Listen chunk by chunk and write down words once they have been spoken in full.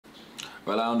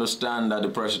Well, I understand that the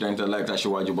president-elect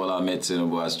Asiwaju Bola Ahmed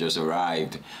Tinubu has just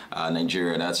arrived in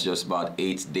Nigeria. That's just about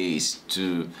 8 days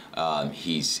to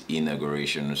his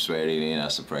inauguration, swearing in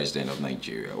as the president of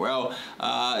Nigeria. Well,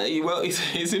 it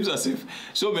seems as if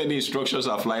so many instructions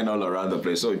are flying all around the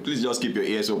place. So please just keep your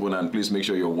ears open and please make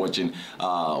sure you're watching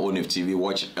ONIF TV.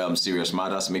 Watch Serious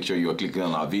Matters. Make sure you're clicking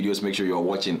on our videos. Make sure you're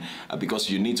watching because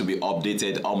you need to be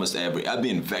updated almost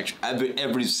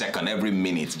every second, every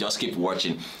minute. Just keep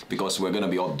watching because we're going to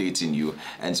be updating you.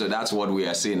 And so that's what we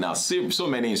are seeing now. So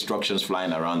many instructions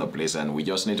flying around the place, and we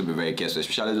just need to be very careful,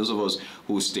 especially those of us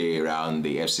who stay around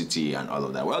the FCT and all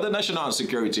of that. Well, the National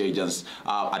Security Agents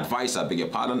advisor, beg your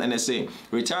pardon, NSA,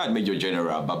 retired Major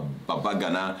General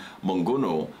Babagana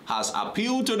Mongono, has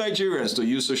appealed to Nigerians to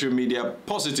use social media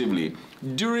positively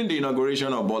during the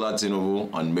inauguration of Bola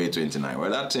Tinubu on May 29.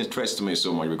 Well, that interests me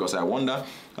so much because I wonder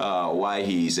why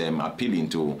he is appealing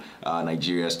to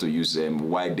Nigerians to use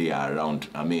why they are around.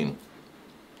 I mean,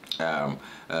 I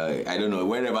don't know,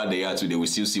 wherever they are today, we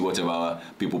still see whatever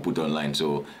people put online.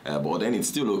 So, but then it's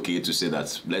still okay to say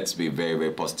that let's be very,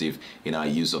 very positive in our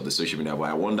use of the social media. But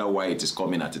I wonder why it is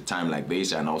coming at a time like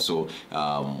this, and also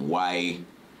why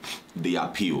the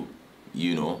appeal,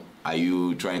 you know. Are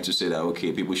you trying to say that,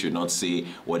 okay, people should not say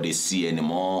what they see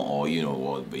anymore, or, you know,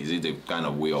 or is it a kind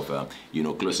of way of, you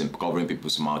know, covering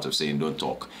people's mouth of saying don't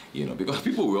talk, you know, because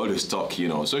people will always talk, you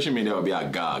know, social media will be a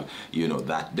gag, you know,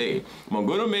 that day.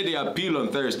 Mongono made the appeal on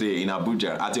Thursday in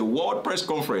Abuja at a world press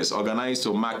conference organized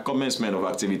to mark commencement of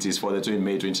activities for the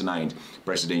May 29th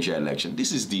presidential election.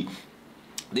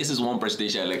 This is one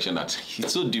presidential election that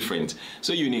it's so different,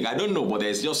 so unique. I don't know, but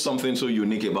there's just something so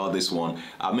unique about this one.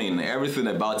 I mean, everything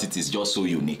about it is just so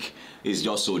unique. It's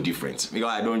just so different. Because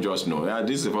I don't just know.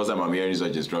 This is the first time I'm hearing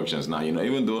such instructions now, you know,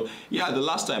 even though, yeah, the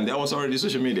last time there was already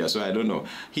social media, so I don't know.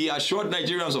 He assured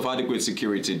Nigerians of adequate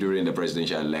security during the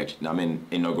presidential election,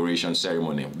 inauguration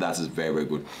ceremony. That is very, very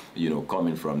good, you know,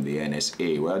 coming from the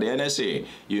NSA. Well, the NSA,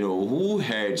 you know, who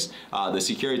heads the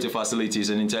Security Facilities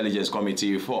and Intelligence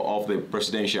Committee of the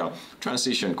Presidential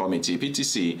Transition Committee,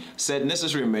 PTC, said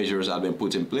necessary measures have been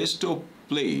put in place to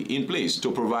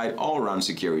provide all-round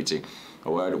security.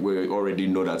 Well, we already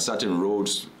know that certain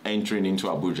roads entering into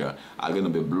Abuja are going to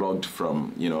be blocked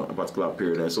from, you know, a particular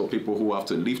period. And so people who have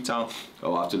to leave town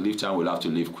will have to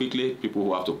leave quickly. People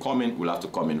who have to come in will have to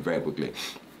come in very quickly.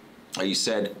 He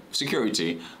said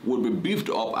security would be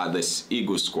beefed up at the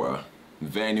Eagle Square,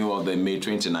 venue of the May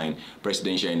 29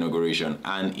 presidential inauguration,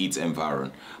 and its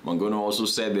environment. Mongono also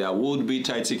said there would be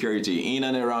tight security in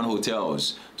and around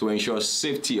hotels to ensure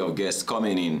safety of guests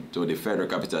coming in to the Federal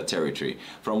Capital Territory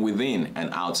from within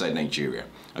and outside Nigeria.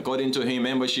 According to him,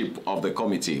 membership of the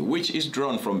committee, which is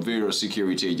drawn from various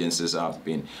security agencies, have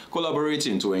been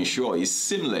collaborating to ensure a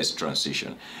seamless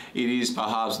transition. It is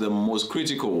perhaps the most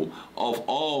critical of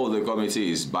all the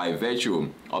committees by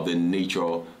virtue of the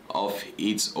nature of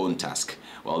its own task.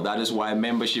 Well, that is why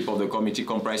membership of the committee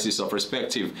comprises of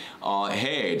respective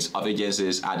heads of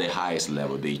agencies at the highest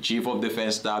level: the Chief of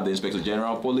Defense Staff, the Inspector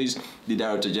General of Police, the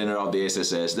Director General of the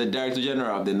SSS, the Director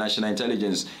General of the National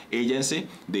Intelligence Agency,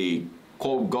 the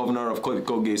Co-Governor of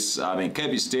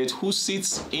Kebbi State, who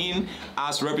sits in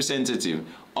as representative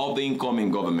of the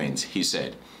incoming government, he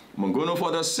said. Mongono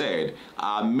further said,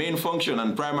 our main function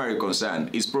and primary concern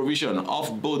is provision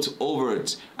of both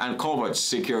overt and covert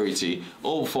security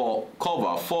for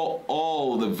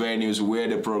all the venues where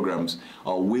the programs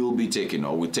will be taken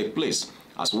or will take place,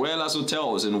 as well as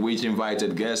hotels in which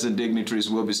invited guests and dignitaries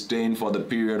will be staying for the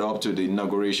period up to the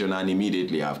inauguration and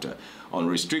immediately after. On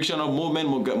restriction of movement,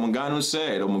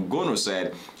 Mongono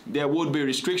said there would be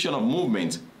restriction of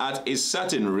movement at a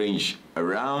certain range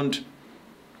around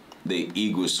the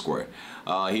Eagle Square.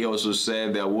 He also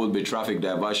said there would be traffic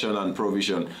diversion and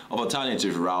provision of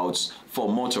alternative routes for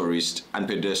motorists and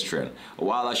pedestrians.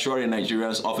 While assuring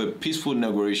Nigerians of a peaceful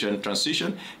inauguration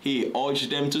transition, he urged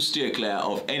them to steer clear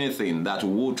of anything that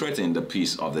would threaten the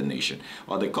peace of the nation.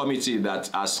 Well, the committee that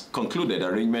has concluded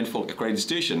arrangement for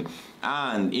accreditation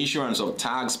and issuance of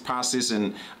tags, passes,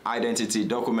 and identity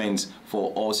documents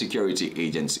for all security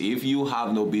agents. If you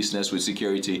have no business with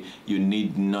security, you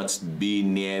need not be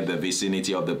near the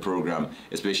vicinity of the program,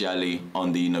 especially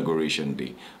on the inauguration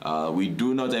day. We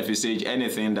do not envisage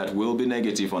anything that will be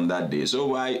negative on that day.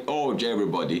 So I urge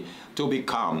everybody to be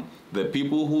calm. The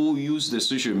people who use the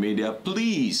social media,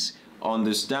 please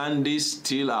understand this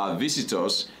till our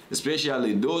visitors,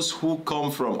 especially those who come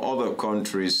from other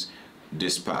countries,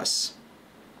 disperse.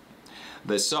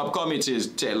 The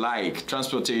subcommittees like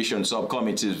transportation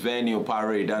subcommittees, venue,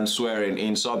 parade, and swearing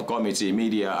in subcommittee,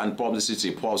 media and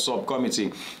publicity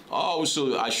subcommittee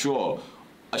also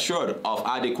assured of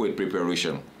adequate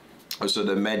preparation. So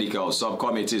the medical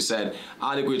subcommittee said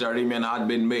adequate arrangement had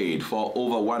been made for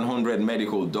over 100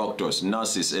 medical doctors,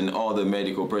 nurses, and other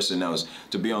medical personnel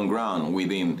to be on ground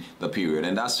within the period.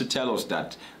 And that's to tell us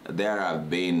that there have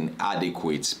been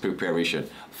adequate preparation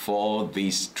for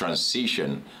this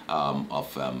transition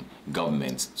of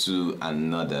government to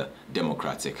another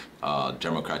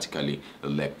democratically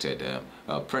elected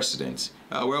president.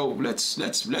 Well, we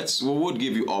would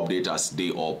give you update as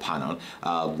they all panel.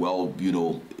 Well, you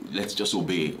know, let's just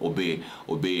obey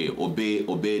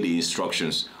the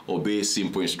instructions, obey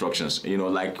simple instructions. You know,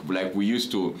 like we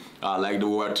used to, like we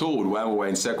were told when we were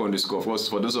in secondary school.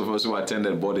 For those of us who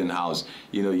attended boarding house,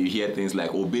 you know, you hear things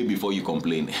like obey before you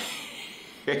complain.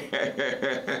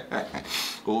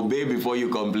 Obey before you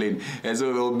complain, and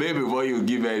so obey before you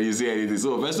you say anything.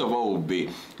 So first of all, obey.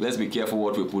 Let's be careful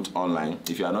what we put online.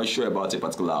 If you are not sure about a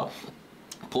particular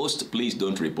post, please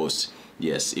don't repost.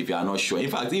 Yes, if you are not sure.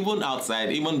 In fact, even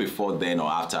outside, even before then or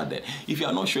after that, if you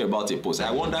are not sure about a post,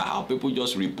 I wonder how people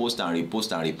just repost and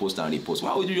repost and repost and repost.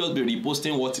 Why would you just be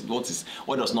reposting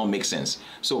what does not make sense?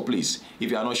 So please, if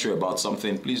you are not sure about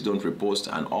something, please don't repost,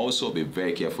 and also be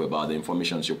very careful about the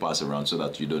information you pass around so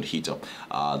that you don't heat up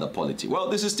the polity. Well,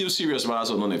 this is still Serious Matters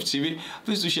on ONIF TV.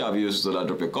 Please do share videos so that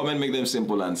drop a comment, make them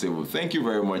simple and simple. Thank you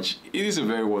very much. It is a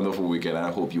very wonderful weekend, and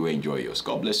I hope you enjoy yours.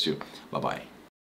 God bless you. Bye-bye.